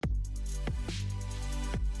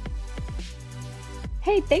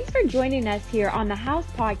Hey, thanks for joining us here on the House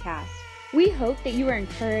Podcast. We hope that you are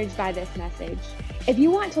encouraged by this message. If you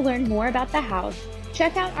want to learn more about the House,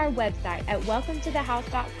 check out our website at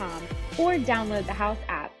welcometothehouse.com or download the House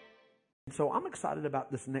app. So I'm excited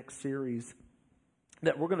about this next series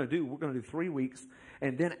that we're going to do. We're going to do 3 weeks.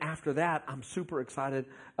 And then after that, I'm super excited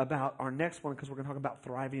about our next one because we're going to talk about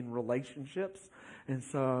thriving relationships. And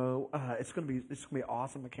so it's going to be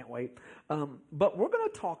awesome. I can't wait. But we're going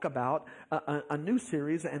to talk about a new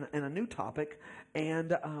series and a new topic.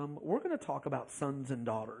 And we're going to talk about sons and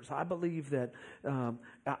daughters. I believe that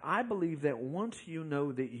once you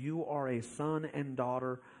know that you are a son and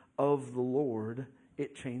daughter of the Lord,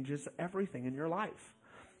 it changes everything in your life.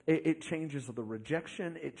 It changes the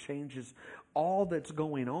rejection. It changes all that's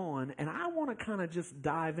going on. And I want to kind of just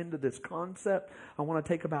dive into this concept. I want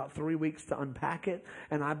to take about 3 weeks to unpack it.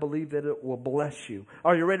 And I believe that it will bless you.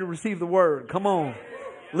 Are you ready to receive the word? Come on.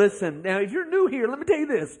 Listen, now if you're new here, let me tell you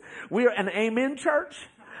this. We are an amen church.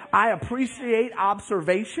 I appreciate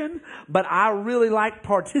observation, but I really like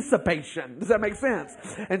participation. Does that make sense?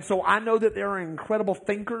 And so I know that there are incredible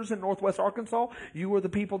thinkers in Northwest Arkansas. You are the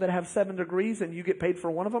people that have 7 degrees and you get paid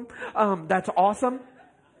for one of them. That's awesome.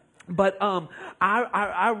 But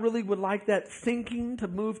I really would like that thinking to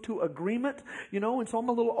move to agreement, and so I'm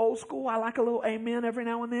a little old school. I like a little amen every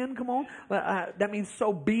now and then. Come on. That means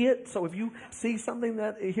so be it. So if you hear something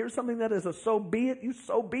that is a so be it, you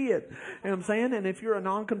so be it. You know what I'm saying? And if you're a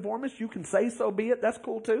nonconformist, you can say so be it. That's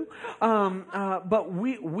cool too. But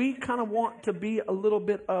we kind of want to be a little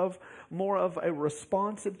bit of more of a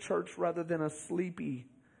responsive church rather than a sleepy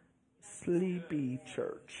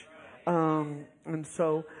church. And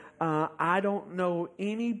so I don't know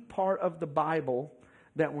any part of the Bible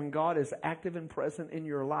that when God is active and present in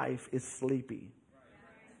your life is sleepy.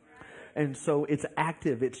 And so it's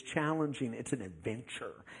active, it's challenging, it's an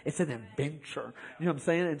adventure. It's an adventure. You know what I'm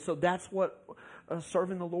saying? And so that's what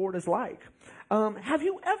serving the Lord is like. Have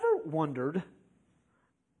you ever wondered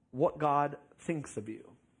what God thinks of you?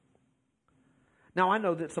 Now, I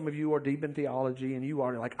know that some of you are deep in theology and you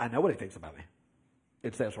are like, I know what He thinks about me.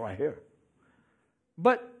 It says right here.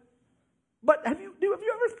 But have you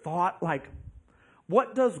ever thought, like,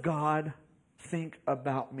 what does God think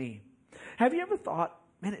about me? Have you ever thought,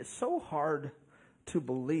 man, it's so hard to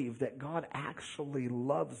believe that God actually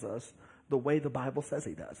loves us the way the Bible says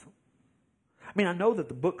He does? I mean, I know that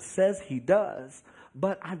the book says He does,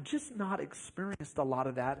 but I've just not experienced a lot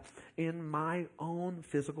of that in my own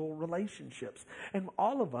physical relationships. And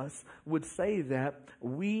all of us would say that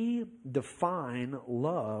we define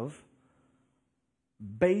love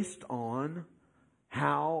based on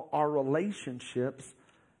how our relationships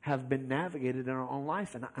have been navigated in our own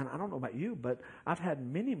life. And I don't know about you, but I've had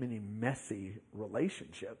many, many messy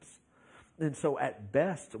relationships. And so at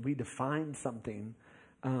best, we define something,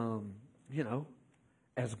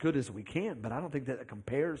 as good as we can. But I don't think that it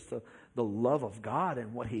compares to the love of God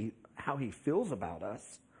and how He feels about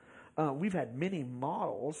us. We've had many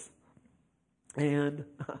models, and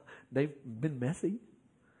they've been messy.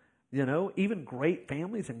 Even great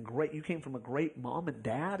families and you came from a great mom and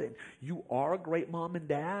dad, and you are a great mom and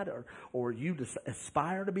dad, or you just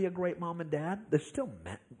aspire to be a great mom and dad. There's still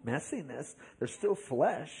messiness. There's still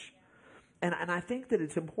flesh. And I think that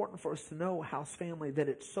it's important for us to know, House family, that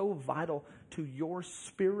it's so vital to your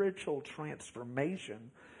spiritual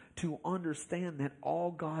transformation to understand that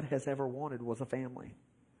all God has ever wanted was a family.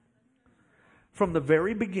 From the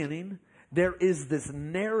very beginning, there is this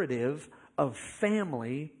narrative of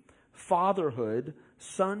family, fatherhood,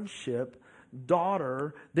 sonship,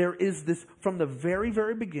 daughter. There is this, from the very,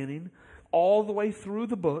 very beginning, all the way through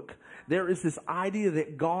the book, there is this idea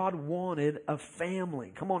that God wanted a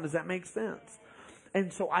family. Come on, does that make sense?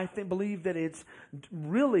 And so I believe that it's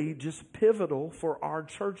really just pivotal for our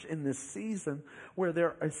church in this season where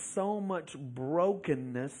there is so much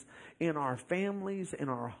brokenness in our families, in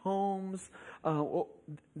our homes,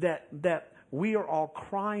 that we are all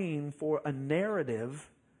crying for a narrative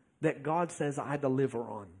that God says, I deliver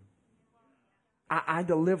on. I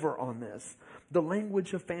deliver on this. The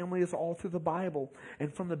language of family is all through the Bible.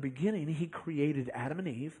 And from the beginning, He created Adam and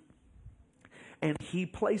Eve. And He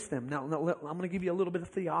placed them. Now, I'm going to give you a little bit of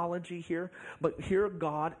theology here. But here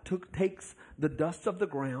God takes the dust of the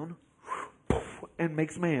ground and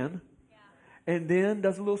makes man. Yeah. And then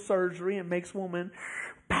does a little surgery and makes woman.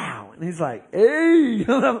 Pow! And He's like, hey!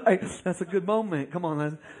 That's a good moment. Come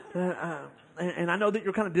on. And I know that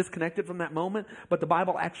you're kind of disconnected from that moment, but the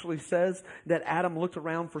Bible actually says that Adam looked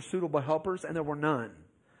around for suitable helpers and there were none.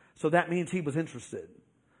 So that means he was interested.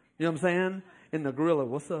 You know what I'm saying? In the gorilla,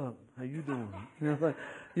 what's up? How you doing?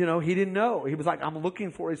 You know, he didn't know. He was like, I'm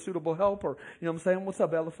looking for a suitable helper. You know what I'm saying? What's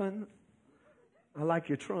up, elephant? I like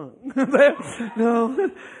your trunk.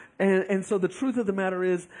 No. And so the truth of the matter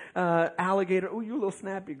is, alligator, oh, you a little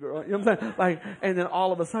snappy girl. You know what I'm saying? Like, and then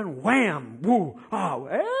all of a sudden, wham, woo, oh,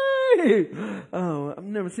 hey, oh, I've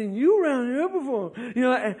never seen you around here before. You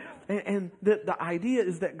know, and the idea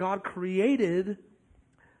is that God created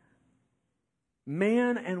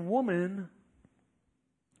man and woman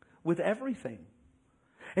with everything.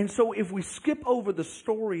 And so if we skip over the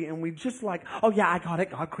story and we just like, oh yeah, I got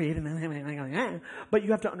it, God created it. But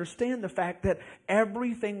you have to understand the fact that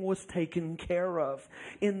everything was taken care of.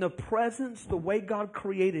 In the presence, the way God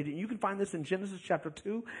created it, you can find this in Genesis chapter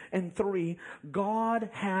 2 and 3, God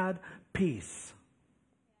had peace,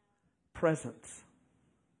 presence,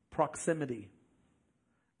 proximity.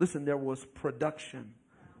 Listen, there was production,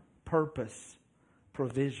 purpose,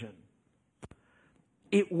 provision.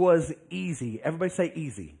 It was easy. Everybody say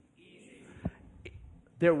easy. Easy.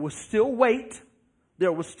 There was still weight.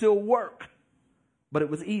 There was still work. But it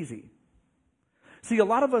was easy. See, a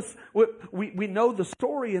lot of us, we know the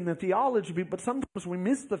story and the theology, but sometimes we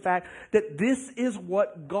miss the fact that this is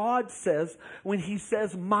what God says when He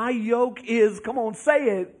says, my yoke is, come on,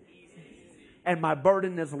 say it, easy. And my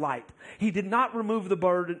burden is light. He did not remove the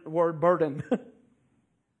word burden.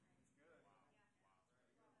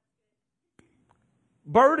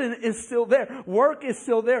 Burden is still there. Work is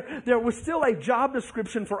still there. There was still a job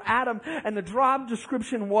description for Adam, and the job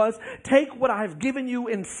description was, take what I've given you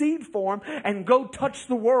in seed form and go touch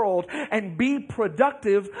the world and be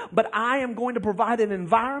productive, but I am going to provide an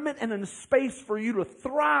environment and a space for you to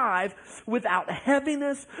thrive without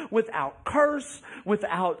heaviness, without curse,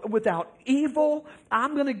 without evil.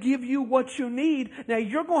 I'm going to give you what you need. Now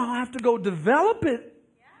you're going to have to go develop it.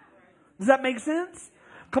 Does that make sense?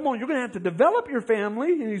 Come on, you're going to have to develop your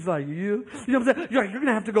family. And he's like, you know what I'm saying? You're going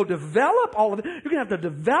to have to go develop all of it. You're going to have to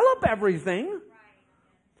develop everything.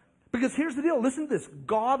 Because here's the deal. Listen to this.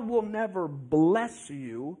 God will never bless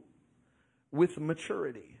you with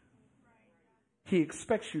maturity. He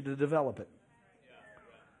expects you to develop it.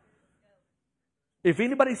 If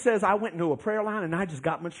anybody says, I went into a prayer line and I just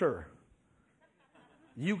got mature,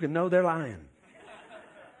 you can know they're lying.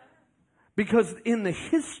 Because in the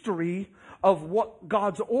history of what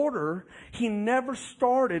God's order, He never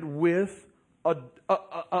started with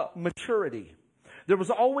a maturity. There was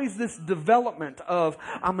always this development of,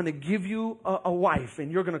 I'm going to give you a wife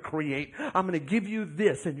and you're going to create. I'm going to give you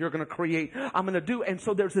this and you're going to create. I'm going to do. And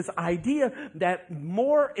so there's this idea that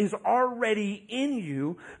more is already in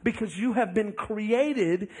you because you have been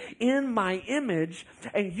created in my image,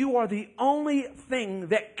 and you are the only thing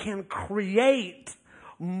that can create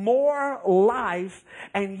more life.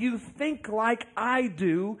 And you think like I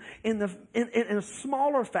do in a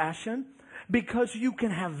smaller fashion, because you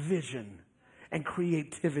can have vision and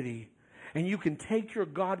creativity, and you can take your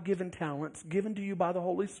God-given talents given to you by the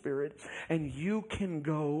Holy Spirit, and you can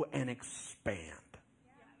go and expand.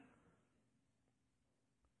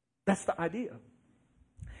 That's the idea.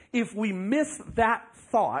 If we miss that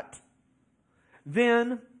thought,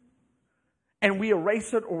 then, and we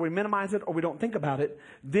erase it or we minimize it or we don't think about it,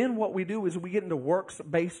 then what we do is we get into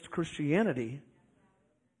works-based Christianity.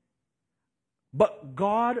 But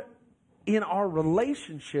God, in our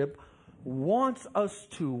relationship, wants us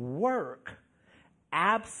to work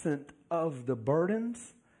absent of the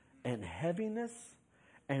burdens and heaviness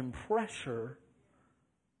and pressure.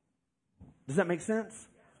 Does that make sense?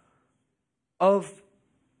 Of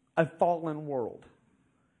a fallen world.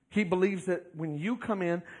 He believes that when you come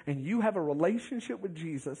in and you have a relationship with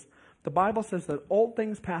Jesus, the Bible says that old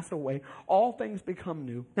things pass away, all things become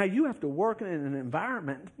new. Now you have to work in an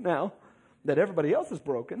environment now that everybody else is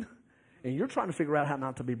broken, and you're trying to figure out how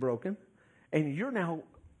not to be broken. And you're now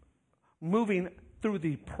moving through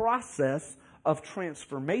the process of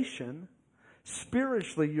transformation.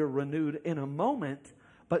 Spiritually, you're renewed in a moment,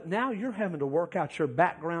 but now you're having to work out your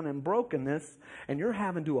background in brokenness, and you're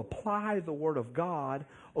having to apply the Word of God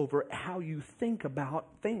over how you think about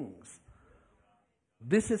things.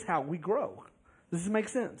 This is how we grow. Does this make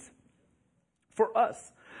sense? For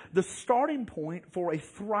us, the starting point for a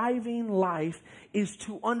thriving life is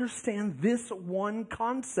to understand this one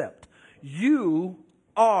concept. You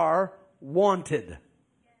are wanted.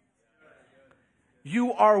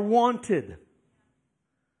 You are wanted.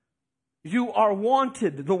 You are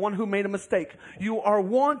wanted, the one who made a mistake. You are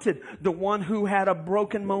wanted, the one who had a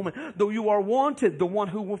broken moment. Though you are wanted, the one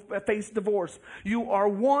who faced divorce. You are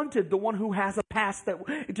wanted, the one who has a past that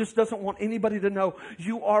it just doesn't want anybody to know.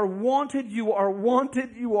 You are wanted, you are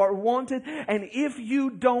wanted, you are wanted. And if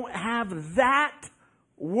you don't have that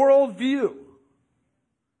worldview,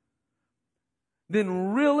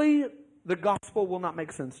 then really the gospel will not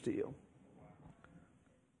make sense to you.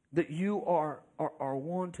 That you are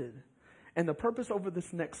wanted. And the purpose over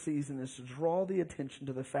this next season is to draw the attention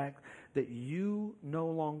to the fact that you no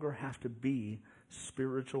longer have to be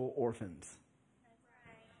spiritual orphans.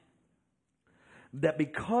 That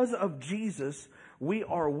because of Jesus, we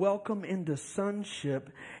are welcome into sonship.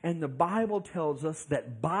 And the Bible tells us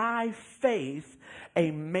that by faith,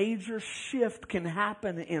 a major shift can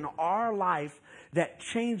happen in our life that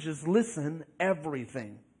changes, listen,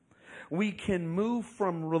 everything. We can move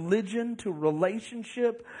from religion to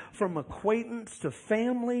relationship, from acquaintance to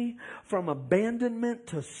family, from abandonment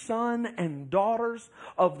to son and daughters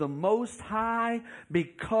of the Most High,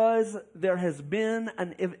 because there has been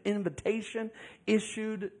an invitation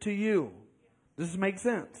issued to you. Does this make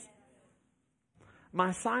sense? My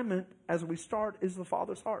assignment as we start is the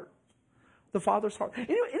Father's heart. The Father's heart.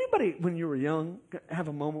 Anybody, when you were young, have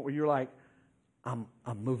a moment where you're like, I'm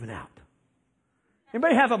moving out?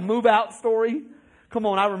 Anybody have a move out story? Come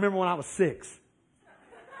on, I remember when I was 6.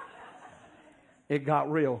 It got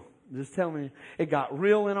real. Just tell me, it got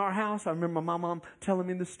real in our house. I remember my mom telling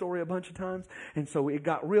me this story a bunch of times. And so it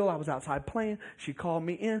got real. I was outside playing. She called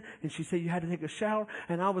me in and she said, you had to take a shower.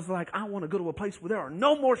 And I was like, I want to go to a place where there are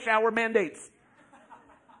no more shower mandates.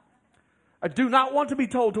 I do not want to be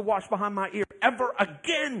told to wash behind my ear ever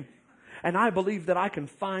again. And I believe that I can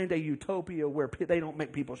find a utopia where they don't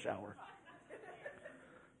make people shower.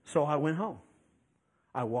 So I went home.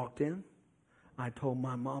 I walked in. I told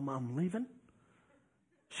my mom I'm leaving.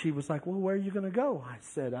 She was like, well, where are you going to go? I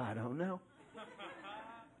said, I don't know.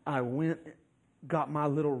 I went, got my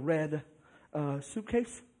little red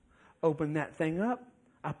suitcase, opened that thing up.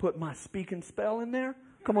 I put my speak and spell in there.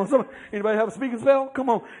 Come on, somebody, anybody have a speak and spell? Come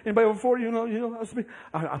on, anybody over 40, you know,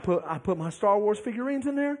 I put my Star Wars figurines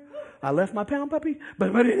in there. I left my pound puppy,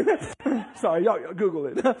 but sorry, y'all Google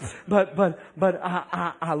it. but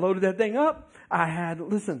I loaded that thing up. I had,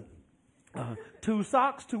 2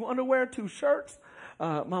 socks, 2 underwear, 2 shirts.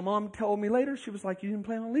 My mom told me later, she was like, you didn't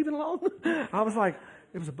plan on leaving alone? I was like,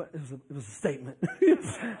 it was a statement.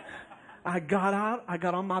 I got out, I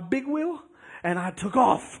got on my big wheel, and I took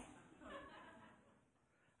off.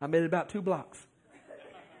 I made it about 2 blocks.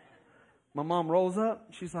 My mom rolls up.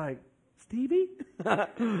 She's like, Stevie,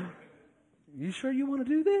 you sure you want to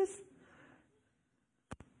do this?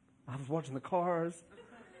 I was watching the cars,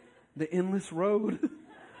 the endless road.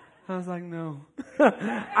 I was like, no.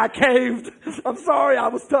 I caved. I'm sorry. I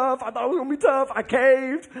was tough. I thought it was going to be tough. I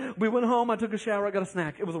caved. We went home. I took a shower. I got a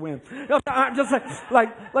snack. It was a win. I'm just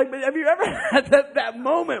like, have you ever had that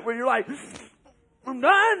moment where you're like, I'm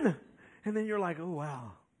done? And then you're like, oh,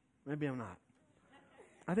 wow. Maybe I'm not.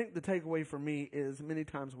 I think the takeaway for me is many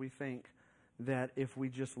times we think that if we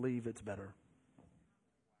just leave, it's better.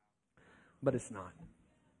 But it's not.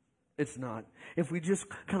 It's not. If we just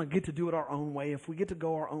kind of get to do it our own way, if we get to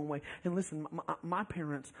go our own way. And listen, my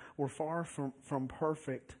parents were far from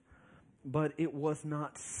perfect, but it was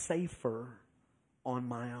not safer on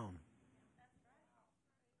my own.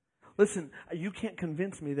 Listen, you can't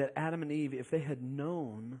convince me that Adam and Eve, if they had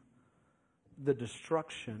known the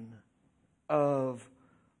destruction of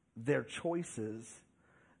their choices,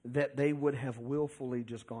 that they would have willfully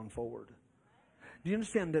just gone forward. Do you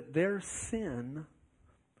understand that their sin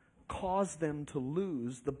caused them to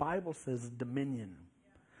lose, the Bible says, dominion?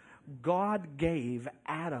 God gave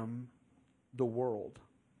Adam the world.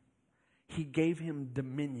 He gave him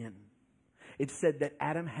dominion. It said that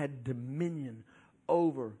Adam had dominion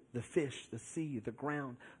over the fish, the sea, the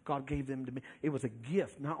ground. God gave them dominion. It was a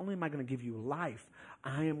gift. Not only am I going to give you life,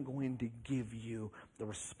 I am going to give you the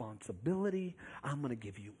responsibility. I'm going to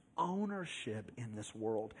give you ownership in this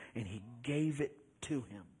world. And he gave it to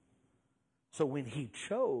him. So when he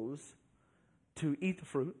chose to eat the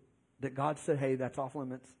fruit that God said, hey, that's off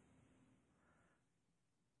limits,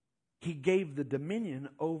 he gave the dominion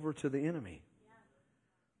over to the enemy.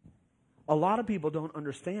 A lot of people don't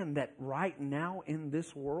understand that right now in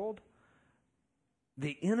this world,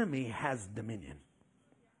 the enemy has dominion.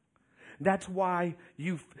 That's why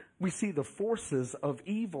we see the forces of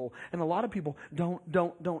evil, and a lot of people don't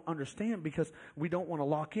understand because we don't want to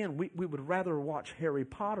lock in. We would rather watch Harry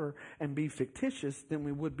Potter and be fictitious than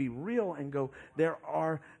we would be real and go, there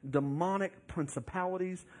are demonic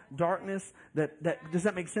principalities, darkness. That does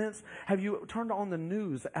that make sense? Have you turned on the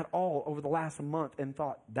news at all over the last month and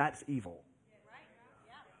thought that's evil?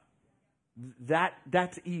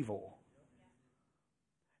 That's evil.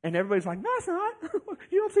 And everybody's like, no, it's not.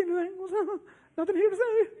 You don't see anything. Nothing here to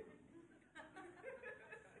say.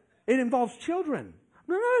 It involves children.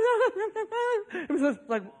 It was just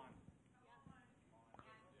like,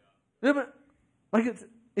 Like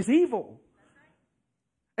it's evil.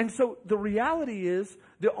 And so the reality is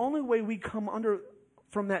the only way we come under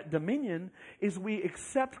from that dominion is we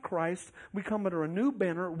accept Christ. We come under a new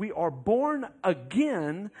banner. We are born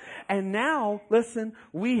again. And now, listen,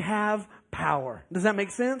 we have power. Does that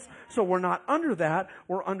make sense? So we're not under that.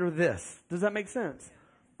 We're under this. Does that make sense?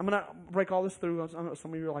 I'm going to break all this through. I know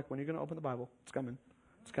some of you are like, when are you going to open the Bible? It's coming.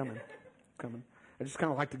 It's coming. It's coming. I just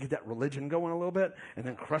kind of like to get that religion going a little bit and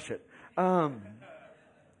then crush it.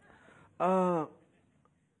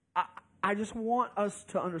 I just want us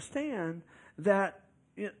to understand that,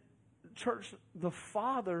 church, the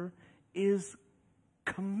Father is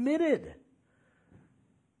committed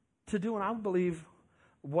to doing, I believe,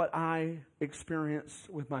 what I experienced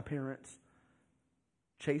with my parents,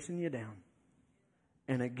 chasing you down,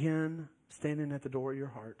 and again, standing at the door of your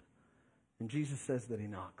heart. And Jesus says that He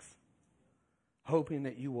knocks, hoping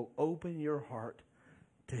that you will open your heart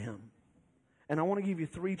to Him. And I want to give you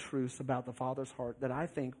 3 truths about the Father's heart that I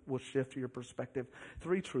think will shift your perspective.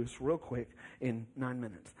 3 truths real quick in 9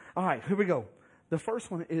 minutes. All right, here we go. The first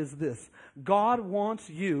one is this. God wants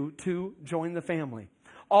you to join the family.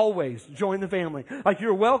 Always join the family. Like,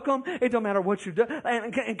 you're welcome. It don't matter what you do.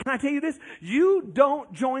 And can I tell you this? You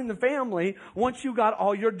don't join the family once you got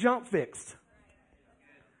all your junk fixed.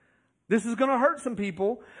 This is going to hurt some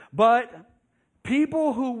people, but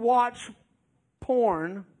people who watch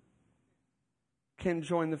porn can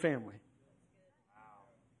join the family.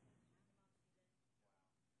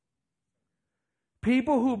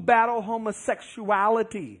 People who battle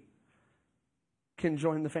homosexuality can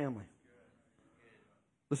join the family.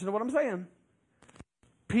 Listen to what I'm saying.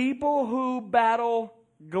 People who battle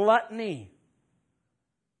gluttony,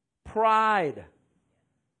 pride,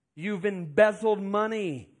 you've embezzled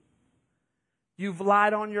money, you've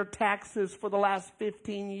lied on your taxes for the last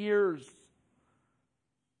 15 years.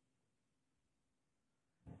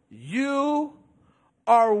 You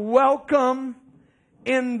are welcome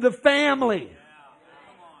in the family.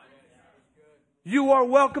 You are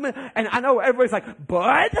welcome in, and I know everybody's like,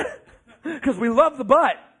 but? Because we love the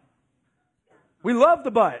but. We love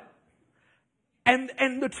the but. And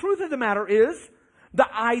the truth of the matter is,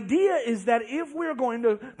 the idea is that if we're going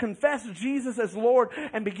to confess Jesus as Lord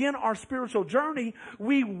and begin our spiritual journey,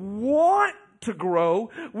 we want to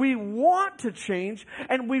grow, we want to change,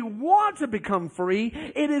 and we want to become free.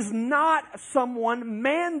 It is not someone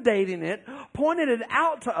mandating it, pointing it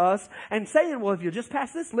out to us, and saying, well, if you just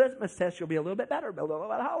pass this litmus test, you'll be a little bit better, a little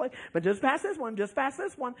bit holy, but just pass this one, just pass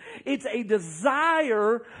this one. It's a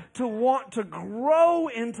desire to want to grow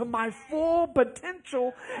into my full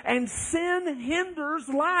potential, and sin hinders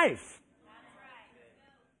life.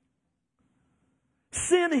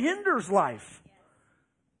 Sin hinders life.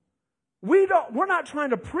 We're not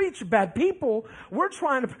trying to preach bad people. We're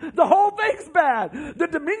trying to, the whole thing's bad. The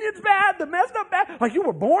dominion's bad. The messed up bad. Like, you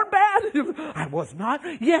were born bad? I was not.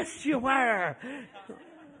 Yes, you were.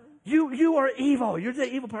 You are evil. You're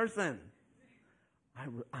the evil person.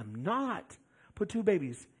 I'm not. Put 2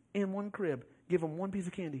 babies in one crib. Give them one piece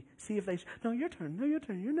of candy. See if they, no, your turn. No, your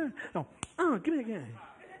turn. You're not. No, give me again.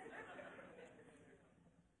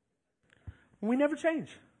 We never change.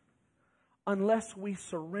 Unless we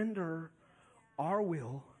surrender our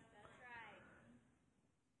will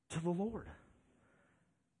to the Lord.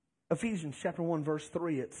 Ephesians chapter 1 verse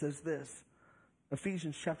 3, it says this.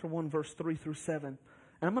 Ephesians chapter 1 verse 3 through 7. And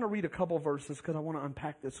I'm going to read a couple verses because I want to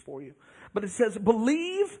unpack this for you. But it says,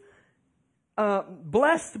 believe,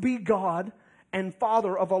 blessed be God and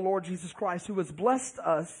Father of our Lord Jesus Christ, who has blessed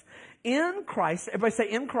us in Christ. Everybody say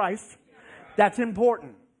in Christ. That's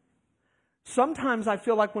important. Sometimes I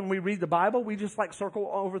feel like when we read the Bible, we just like circle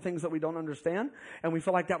over things that we don't understand, and we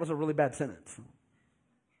feel like that was a really bad sentence.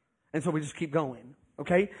 And so we just keep going.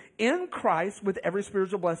 Okay? In Christ with every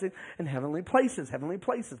spiritual blessing in heavenly places. Heavenly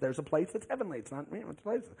places. There's a place that's heavenly. It's not, it's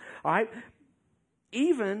places. All right?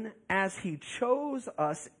 Even as He chose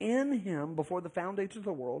us in Him before the foundations of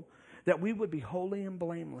the world, that we would be holy and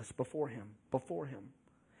blameless before Him,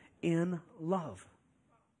 in love.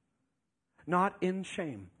 Not in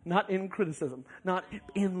shame, not in criticism, not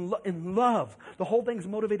in love. The whole thing's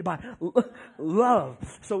motivated by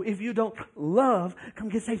love. So if you don't love, come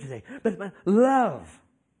get saved today. But love,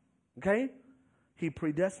 okay? He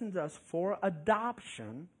predestines us for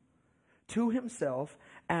adoption to Himself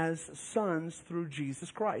as sons through Jesus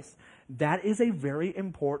Christ. That is a very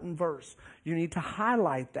important verse. You need to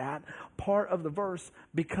highlight that part of the verse,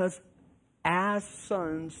 because as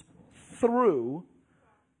sons through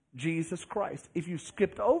Jesus Christ. If you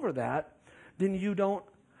skipped over that, then you don't,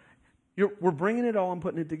 we're bringing it all and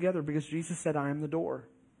putting it together, because Jesus said, I am the door.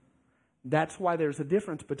 That's why there's a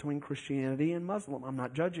difference between Christianity and Muslim. I'm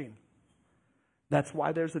not judging. That's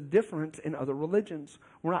why there's a difference in other religions.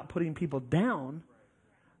 We're not putting people down.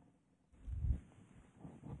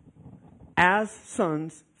 As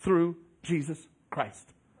sons through Jesus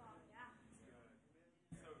Christ.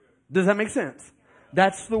 Does that make sense?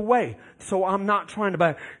 That's the way. So I'm not trying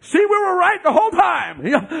to see, we were right the whole time.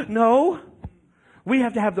 Yeah. No. We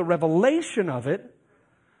have to have the revelation of it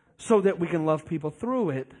so that we can love people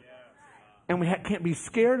through it. And we can't be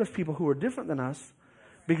scared of people who are different than us,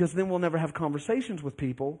 because then we'll never have conversations with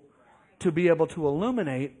people to be able to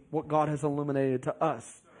illuminate what God has illuminated to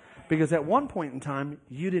us. Because at one point in time,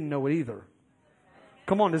 you didn't know it either.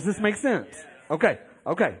 Come on, does this make sense? Okay.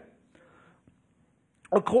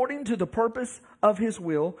 According to the purpose of His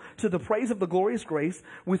will, to the praise of the glorious grace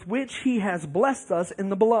with which He has blessed us in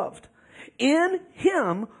the beloved. In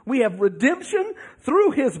Him we have redemption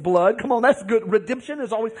through His blood. Come on, that's good. Redemption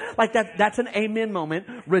is always like that. That's an amen moment.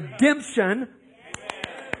 Redemption.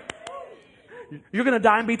 You're going to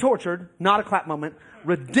die and be tortured. Not a clap moment.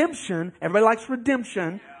 Redemption. Everybody likes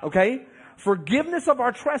redemption. Okay. Forgiveness of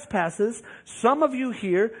our trespasses. Some of you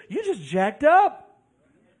here, you just jacked up.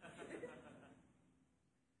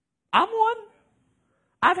 I'm one.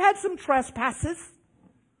 I've had some trespasses.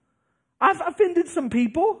 I've offended some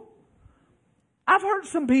people. I've hurt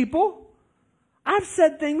some people. I've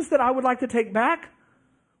said things that I would like to take back.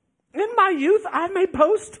 In my youth, I made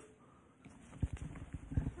posts.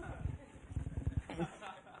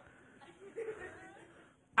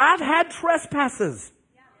 I've had trespasses.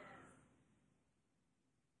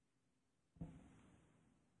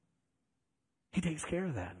 He takes care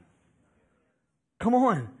of that. Come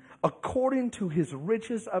on. According to His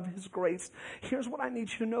riches of His grace. Here's what I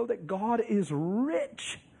need you to know, that God is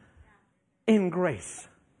rich in grace.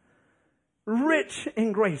 Rich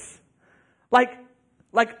in grace. Like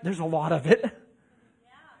there's a lot of it.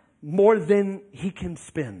 More than He can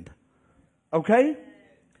spend. Okay?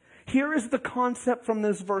 Here is the concept from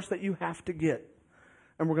this verse that you have to get.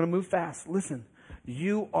 And we're going to move fast. Listen.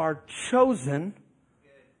 You are chosen.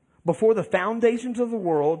 Before the foundations of the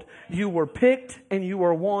world, you were picked and you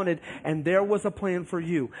were wanted, and there was a plan for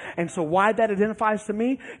you. And so why that identifies to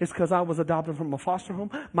me is because I was adopted from a foster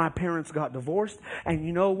home. My parents got divorced. And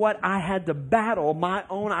you know what? I had to battle my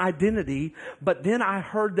own identity, but then I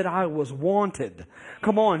heard that I was wanted.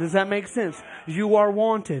 Come on, does that make sense? You are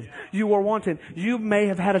wanted. You are wanted. You may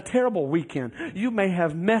have had a terrible weekend. You may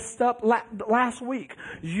have messed up last week.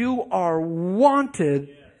 You are wanted.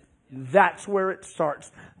 That's where it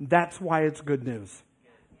starts. That's why it's good news.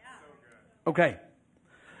 Okay.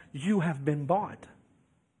 You have been bought.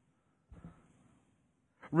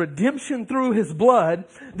 Redemption through His blood.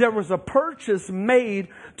 There was a purchase made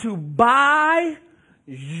to buy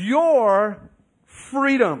your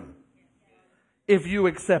freedom if you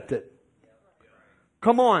accept it.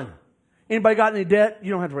 Come on. Anybody got any debt?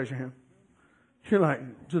 You don't have to raise your hand. You're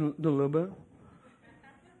like, just a little bit.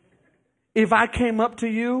 If I came up to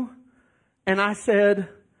you and I said,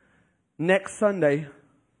 next Sunday,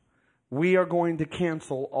 we are going to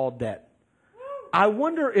cancel all debt. I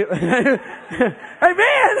wonder if, hey man,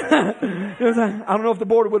 I don't know if the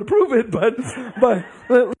board would approve it, but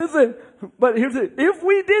listen, but here's it. If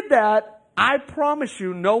we did that, I promise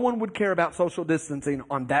you no one would care about social distancing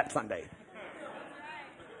on that Sunday.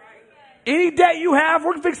 Any debt you have,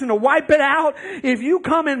 we're fixing to wipe it out. If you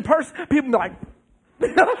come in person, people be like,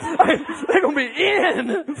 they're going to be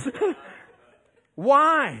in.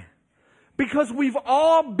 Why? Because we've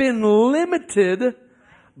all been limited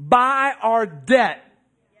by our debt.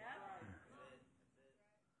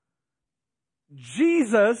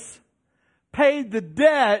 Jesus paid the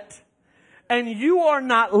debt, and you are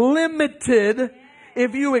not limited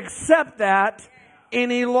if you accept that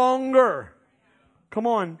any longer. Come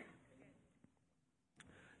on.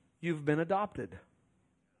 You've been adopted.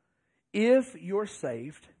 If you're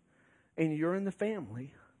saved and you're in the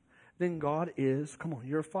family, then God is, come on,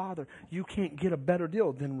 your Father. You can't get a better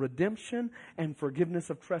deal than redemption and forgiveness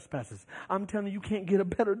of trespasses. I'm telling you, you can't get a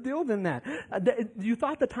better deal than that. You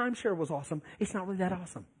thought the timeshare was awesome. It's not really that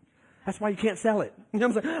awesome. That's why you can't sell it. You know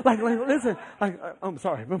what I'm saying? Like listen, I'm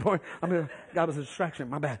sorry. God was a distraction.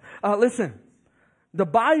 My bad. Listen, the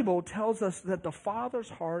Bible tells us that the Father's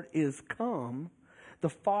heart is come. The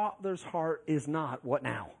Father's heart is not. What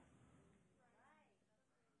now?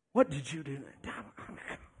 What did you do?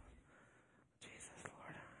 Jesus,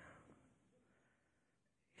 Lord.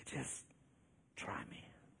 You just try me.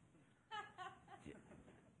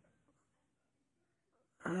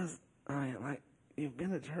 You've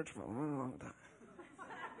been at church for a long, long time.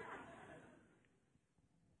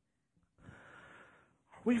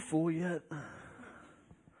 we full yet?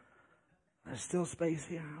 There's still space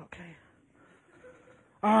here. Okay.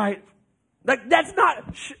 All right. That's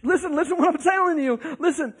not, listen what I'm telling you.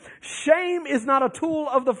 Listen, shame is not a tool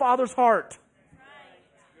of the Father's heart.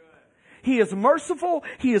 He is merciful.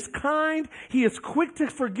 He is kind. He is quick to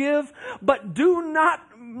forgive. But do not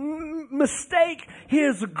mistake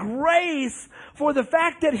His grace for the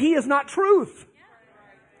fact that He is not truth.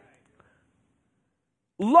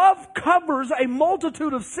 Love covers a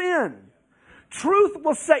multitude of sin. Truth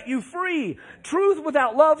will set you free. Truth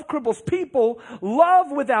without love cripples people.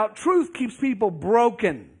 Love without truth keeps people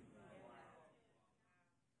broken.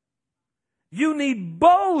 You need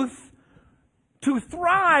both to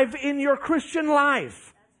thrive in your Christian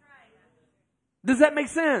life. Does that make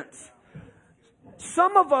sense?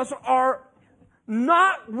 Some of us are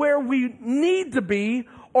not where we need to be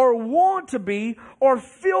or want to be or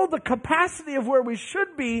feel the capacity of where we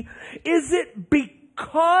should be. Is it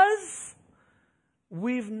because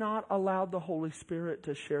we've not allowed the Holy Spirit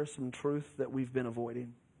to share some truth that we've been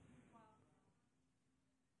avoiding?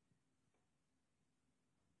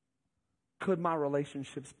 Could my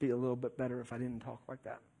relationships be a little bit better if I didn't talk like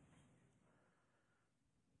that?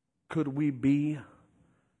 Could we be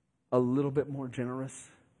a little bit more generous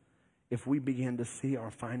if we began to see our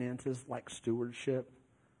finances like stewardship?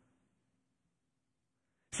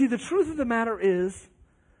 See, the truth of the matter is,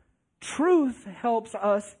 truth helps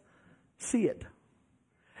us see it.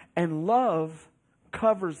 And love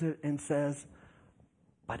covers it and says,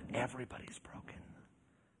 but everybody's broken.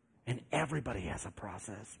 And everybody has a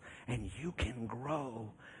process. And you can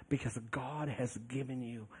grow because God has given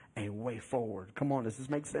you a way forward. Come on, does this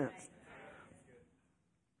make sense?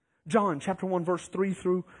 John chapter 1 verse 3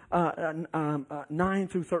 through 9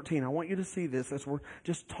 through 13. I want you to see this as we're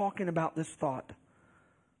just talking about this thought.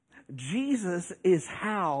 Jesus is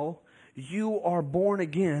how you are born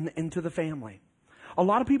again into the family. A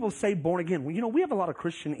lot of people say born again. Well, you know, we have a lot of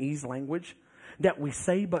Christianese language that we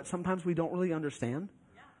say, but sometimes we don't really understand.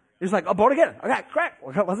 It's like, oh, born again. Okay, correct.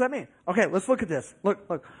 What does that mean? Okay, let's look at this.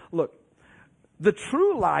 Look. The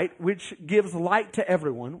true light, which gives light to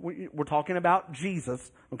everyone, we're talking about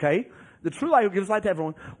Jesus, okay? The true light who gives light to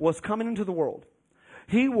everyone was coming into the world.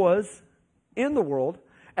 He was in the world,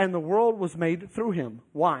 and the world was made through Him.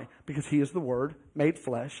 Why? Because He is the Word made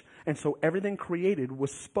flesh, and so everything created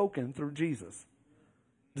was spoken through Jesus.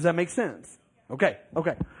 Does that make sense? Okay.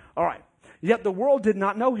 All right. Yet the world did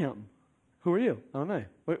not know Him. Who are you? I don't know.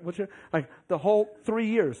 What's your, like, the whole 3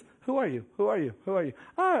 years. Who are you? Who are you? Who are you?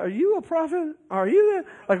 Are you a prophet? Are you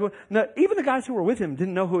like, no, even the guys who were with Him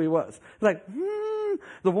didn't know who He was. Like,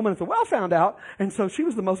 the woman at the well found out, and so she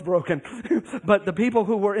was the most broken. But the people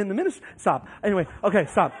who were in the ministry, stop. Anyway, okay,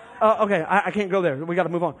 stop. Okay, I can't go there. We got to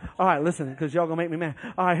move on. All right, listen, because y'all gonna make me mad.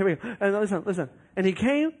 All right, here we go. And listen. And He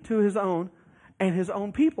came to His own, and His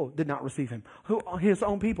own people did not receive Him. Who? His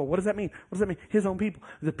own people. What does that mean? What does that mean? His own people.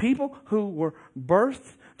 The people who were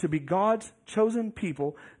birthed to be God's chosen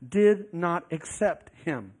people did not accept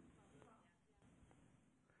Him.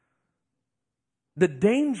 The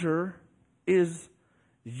danger is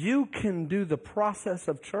you can do the process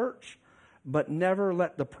of church, but never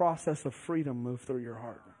let the process of freedom move through your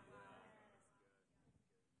heart.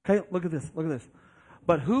 Okay, look at this.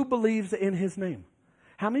 But who believes in His name?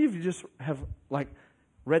 How many of you just have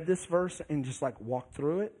read this verse and just walked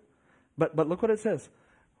through it? But look what it says.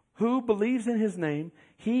 Who believes in His name,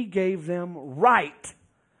 He gave them right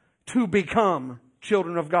to become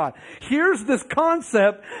children of God. Here's this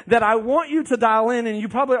concept that I want you to dial in, and you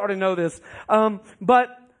probably already know this. But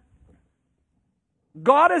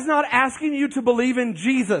God is not asking you to believe in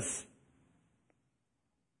Jesus.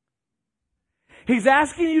 He's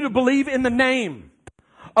asking you to believe in the name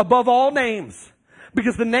above all names.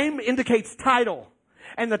 Because the name indicates title.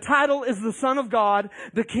 And the title is the Son of God,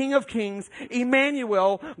 the King of Kings,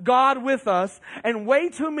 Emmanuel, God with us. And way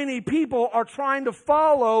too many people are trying to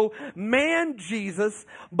follow man Jesus,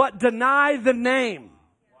 but deny the name.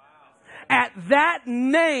 At that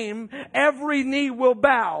name, every knee will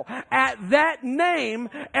bow. At that name,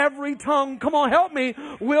 every tongue, come on, help me,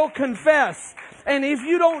 will confess. And if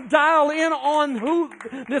you don't dial in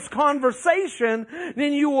on this conversation,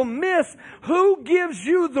 then you will miss who gives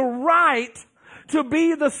you the right to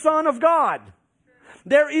be the Son of God.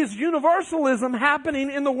 There is universalism happening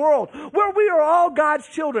in the world where we are all God's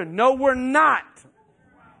children. No, we're not.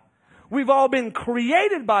 We've all been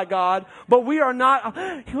created by God, but we are not.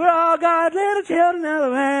 We're all God's little children of the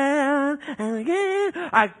world. And again,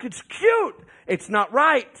 it's cute. It's not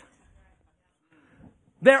right.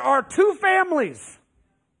 There are two families.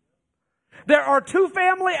 There are two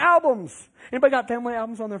family albums. Anybody got family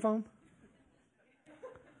albums on their phone?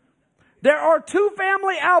 There are two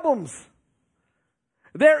family albums.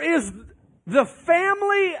 There is the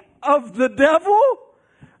family of the devil,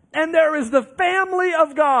 and there is the family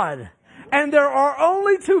of God. And there are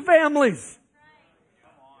only two families.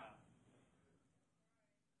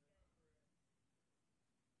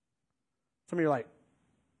 Some of you are like,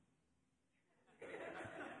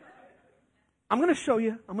 I'm going to show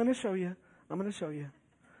you. I'm going to show you. I'm going to show you.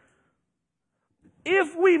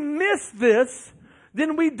 If we miss this,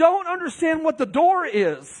 then we don't understand what the door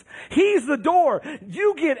is. He's the door.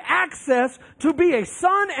 You get access to be a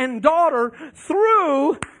son and daughter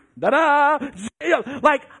through,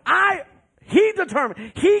 He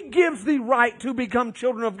determined. He gives the right to become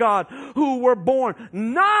children of God who were born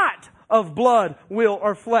not of blood, will,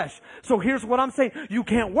 or flesh. So here's what I'm saying. You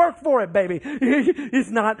can't work for it, baby. It's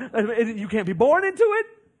not, you can't be born into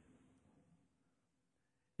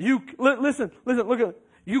it. Listen, look at it.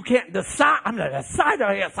 You can't decide, I'm going to decide to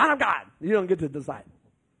be a son of God. You don't get to decide.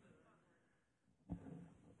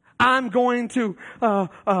 I'm going to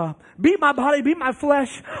beat my body, beat my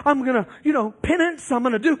flesh. I'm going to, penance. I'm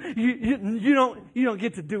going to do. You don't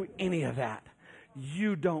get to do any of that.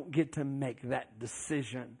 You don't get to make that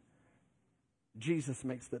decision. Jesus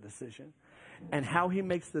makes the decision. And how he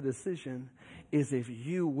makes the decision is if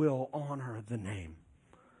you will honor the name.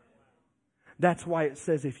 That's why it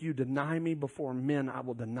says, if you deny me before men, I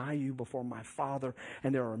will deny you before my Father.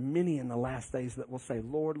 And there are many in the last days that will say,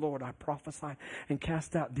 Lord, Lord, I prophesy and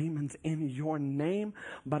cast out demons in your name,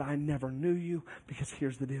 but I never knew you. Because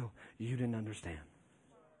here's the deal. You didn't understand.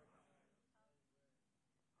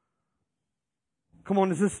 Come on,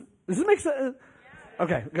 does this make sense?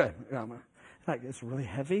 Okay, good. Like, it's really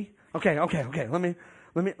heavy. Okay.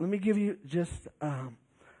 Let me give you just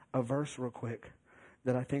a verse real quick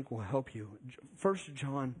that I think will help you. 1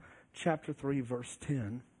 John chapter 3, verse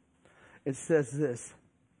 10. It says this.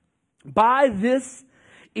 By this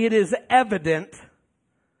it is evident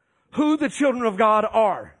who the children of God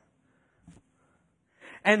are,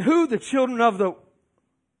 and who the children of the...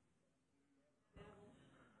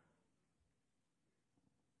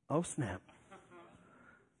 Oh, snap.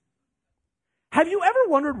 Have you ever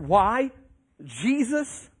wondered why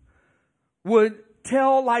Jesus would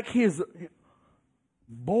tell like his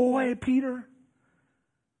boy Peter,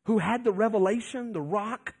 who had the revelation, the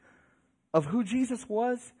rock of who Jesus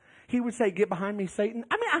was? He would say, get behind me, Satan.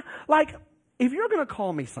 I mean, if you're going to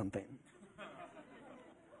call me something,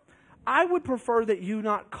 I would prefer that you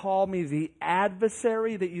not call me the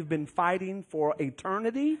adversary that you've been fighting for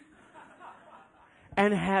eternity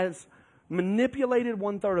and has manipulated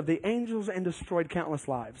 1/3 of the angels and destroyed countless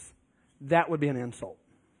lives. That would be an insult.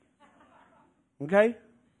 Okay?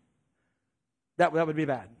 That would be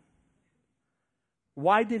bad.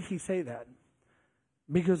 Why did he say that?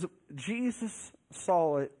 Because Jesus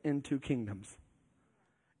saw it in two kingdoms.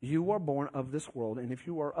 You are born of this world, and if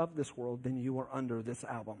you are of this world, then you are under this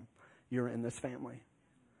album. You're in this family.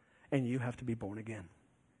 And you have to be born again.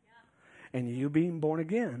 Yeah. And you being born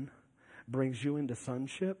again brings you into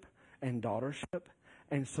sonship and daughtership.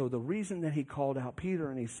 And so the reason that he called out Peter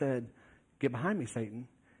and he said, get behind me, Satan,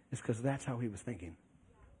 is because that's how he was thinking.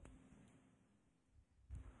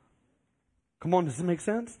 Come on, does this make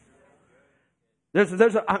sense?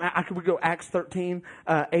 I could go Acts 13,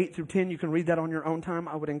 8 through 10. You can read that on your own time.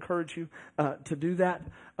 I would encourage you to do that.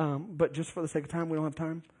 But just for the sake of time, we don't have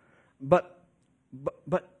time. But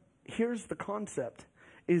here's the concept,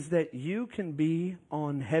 is that you can be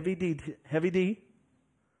on heavy D's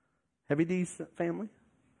family.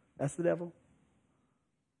 That's the devil.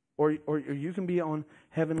 Or you can be on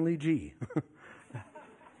heavenly G.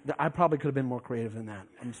 I probably could have been more creative than that.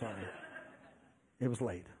 I'm sorry. It was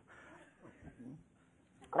late.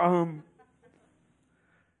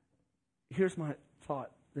 Here's my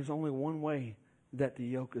thought. There's only one way that the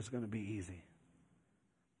yoke is going to be easy.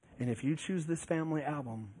 And if you choose this family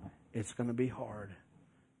album, it's going to be hard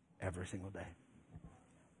every single day.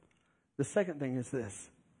 The second thing is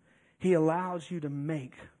this. He allows you to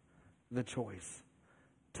make the choice.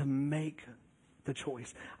 To make the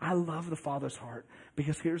choice. I love the Father's heart,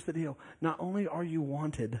 because here's the deal. Not only are you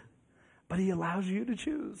wanted, but he allows you to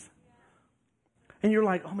choose. And you're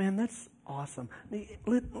like, oh man, that's awesome.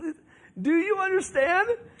 Do you understand?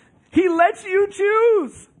 He lets you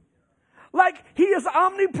choose. Like, he is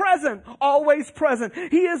omnipresent, always present.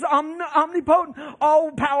 He is omnipotent,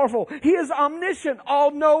 all powerful. He is omniscient,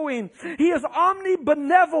 all knowing. He is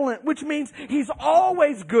omnibenevolent, which means he's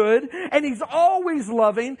always good and he's always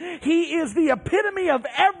loving. He is the epitome of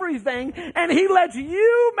everything, and he lets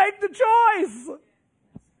you make the choice.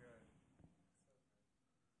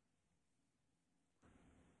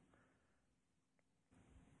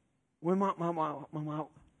 When I don't know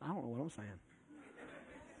what I'm saying.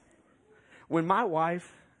 When my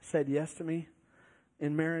wife said yes to me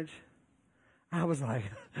in marriage, I was like,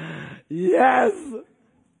 yes!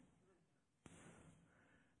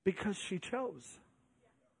 Because she chose.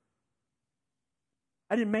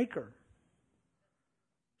 I didn't make her.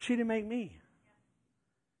 She didn't make me.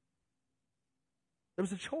 There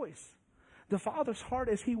was a choice. The Father's heart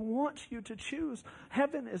is He wants you to choose.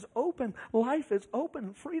 Heaven is open. Life is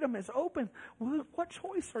open. Freedom is open. What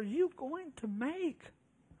choice are you going to make?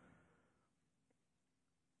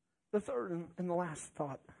 The third and the last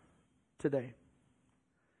thought today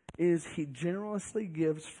is He generously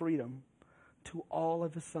gives freedom to all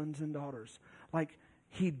of His sons and daughters. Like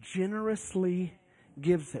He generously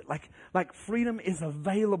gives it. Like freedom is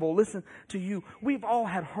available. Listen to you. We've all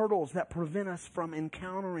had hurdles that prevent us from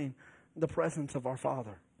encountering the presence of our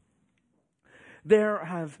Father. There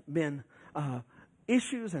have been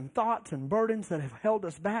issues and thoughts and burdens that have held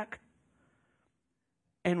us back.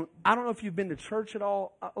 And I don't know if you've been to church at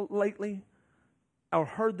all lately or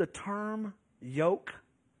heard the term yoke.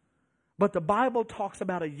 But the Bible talks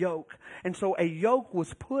about a yoke. And so a yoke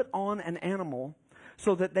was put on an animal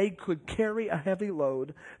so that they could carry a heavy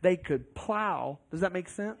load. They could plow. Does that make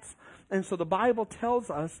sense? And so the Bible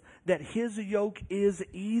tells us that His yoke is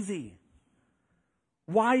easy.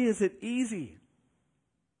 Why is it easy?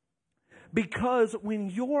 Because when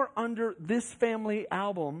you're under this family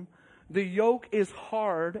album, the yoke is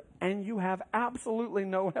hard and you have absolutely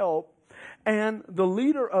no help. And the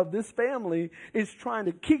leader of this family is trying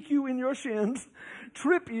to kick you in your shins,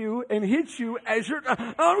 trip you, and hit you as you're,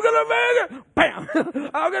 I'm going to make it. Bam.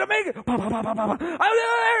 I'm going to make it.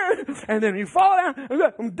 And then you fall down.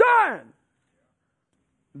 I'm done.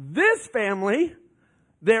 This family,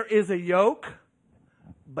 there is a yoke,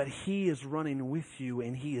 but He is running with you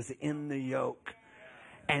and He is in the yoke.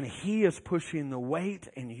 And He is pushing the weight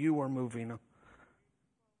and you are moving.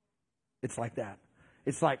 It's like that.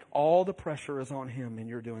 It's like all the pressure is on Him and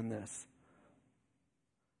you're doing this.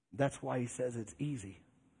 That's why He says it's easy.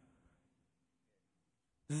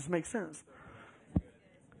 Does this make sense?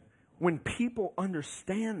 When people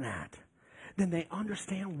understand that, then they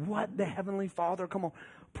understand what the Heavenly Father,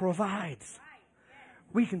 provides.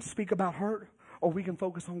 We can speak about hurt or we can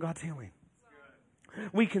focus on God's healing.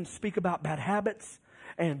 We can speak about bad habits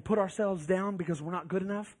and put ourselves down because we're not good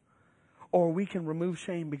enough. Or we can remove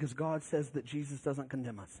shame because God says that Jesus doesn't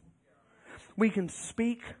condemn us. We can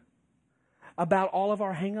speak about all of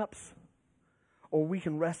our hang-ups. Or we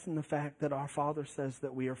can rest in the fact that our Father says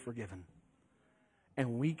that we are forgiven.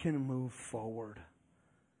 And we can move forward.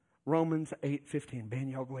 Romans 8:15. Ben,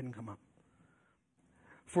 y'all go ahead and come up.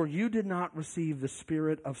 For you did not receive the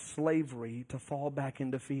spirit of slavery to fall back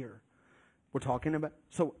into fear. We're talking about...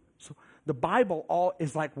 So the Bible all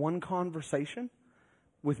is like one conversation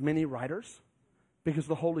with many writers because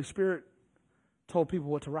the Holy Spirit told people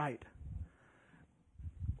what to write.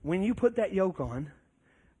 When you put that yoke on,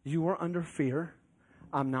 you are under fear.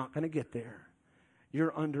 I'm not going to get there.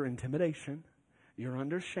 You're under intimidation. You're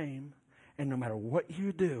under shame. And no matter what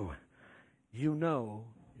you do, you know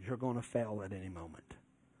you're going to fail at any moment.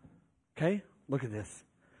 Okay? Look at this.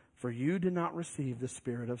 For you did not receive the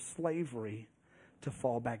spirit of slavery to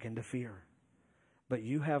fall back into fear. But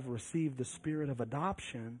you have received the spirit of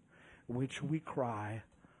adoption, which we cry,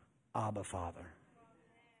 Abba, Father.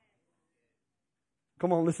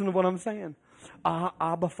 Come on, listen to what I'm saying.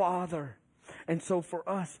 Abba, Father. And so for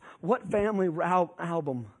us, what family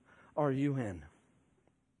album are you in?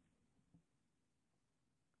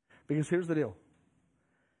 Because here's the deal.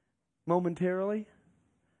 Momentarily,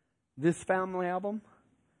 this family album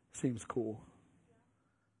seems cool.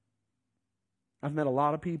 I've met a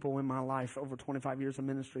lot of people in my life over 25 years of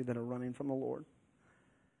ministry that are running from the Lord.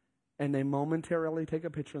 And they momentarily take a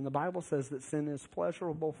picture. And the Bible says that sin is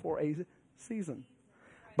pleasurable for a season.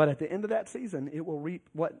 But at the end of that season, it will reap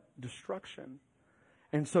what? Destruction.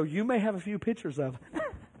 And so you may have a few pictures of...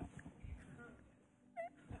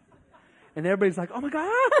 and everybody's like, oh my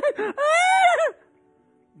God!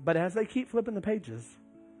 But as they keep flipping the pages,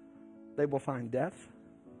 they will find death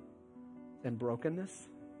and brokenness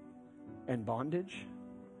and bondage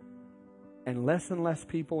and less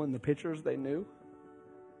people in the pictures they knew.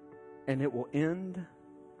 And it will end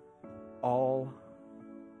all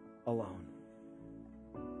alone.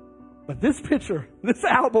 But this picture, this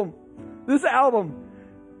album is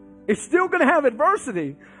still going to have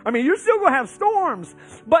adversity. I mean, you're still going to have storms.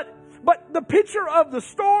 But the picture of the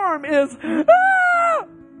storm is,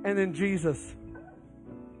 and then Jesus.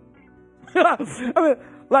 I mean,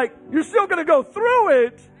 like, you're still going to go through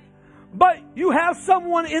it, but you have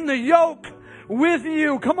someone in the yoke with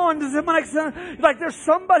you. Come on, does it make sense? Like there's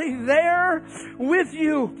somebody there with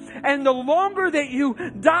you. And the longer that you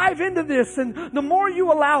dive into this and the more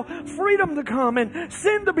you allow freedom to come and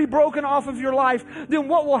sin to be broken off of your life, then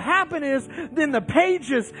what will happen is, then the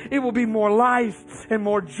pages, it will be more life and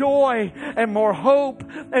more joy and more hope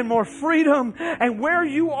and more freedom. And where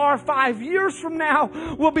you are 5 years from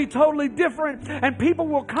now will be totally different. And people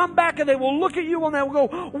will come back and they will look at you and they will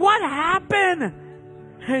go, what happened?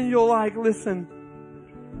 And you'll like, listen,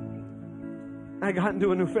 I got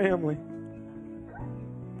into a new family.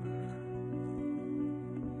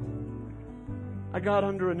 I got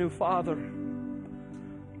under a new father.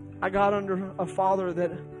 I got under a father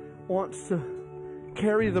that wants to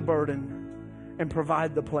carry the burden and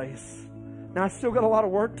provide the place. Now, I still got a lot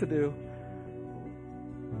of work to do,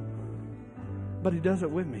 but He does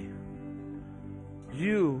it with me.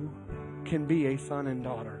 You can be a son and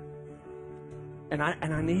daughter. And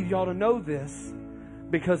I need y'all to know this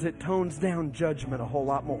because it tones down judgment a whole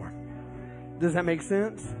lot more. Does that make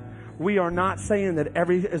sense? We are not saying that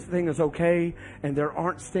everything is okay and there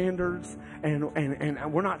aren't standards, and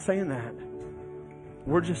we're not saying that.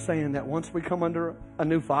 We're just saying that once we come under a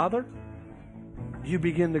new father, you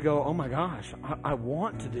begin to go, oh my gosh, I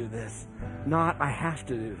want to do this, not I have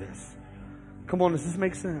to do this. Come on, does this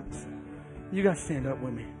make sense? You guys stand up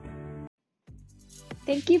with me.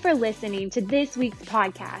 Thank you for listening to this week's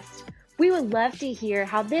podcast. We would love to hear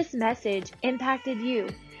how this message impacted you.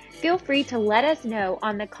 Feel free to let us know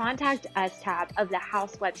on the Contact Us tab of the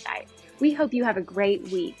House website. We hope you have a great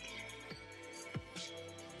week.